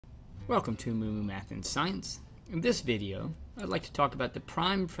Welcome to MooMooMath and Science. In this video, I'd like to talk about the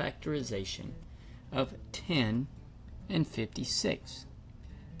prime factorization of 10 and 56.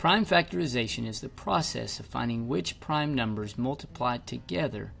 Prime factorization is the process of finding which prime numbers multiplied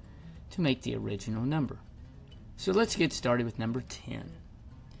together to make the original number. So let's get started with number 10.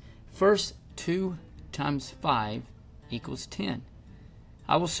 First, 2 times 5 equals 10.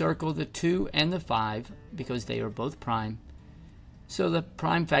 I will circle the 2 and the 5 because they are both prime. So the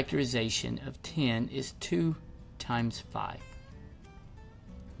prime factorization of 10 is 2 times 5.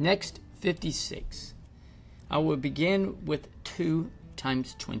 Next, 56. I will begin with 2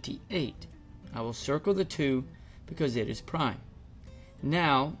 times 28. I will circle the 2 because it is prime.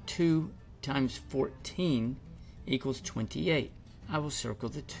 Now, 2 times 14 equals 28. I will circle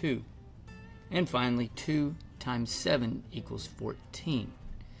the 2. And finally, 2 times 7 equals 14.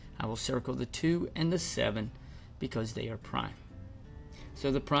 I will circle the 2 and the 7 because they are prime.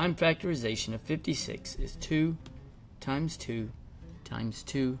 So the prime factorization of 56 is 2 times 2 times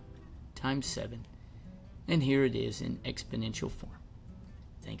 2 times 7. And here it is in exponential form.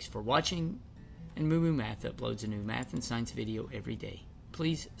 Thanks for watching, and MooMooMath uploads a new math and science video every day.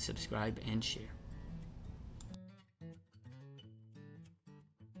 Please subscribe and share.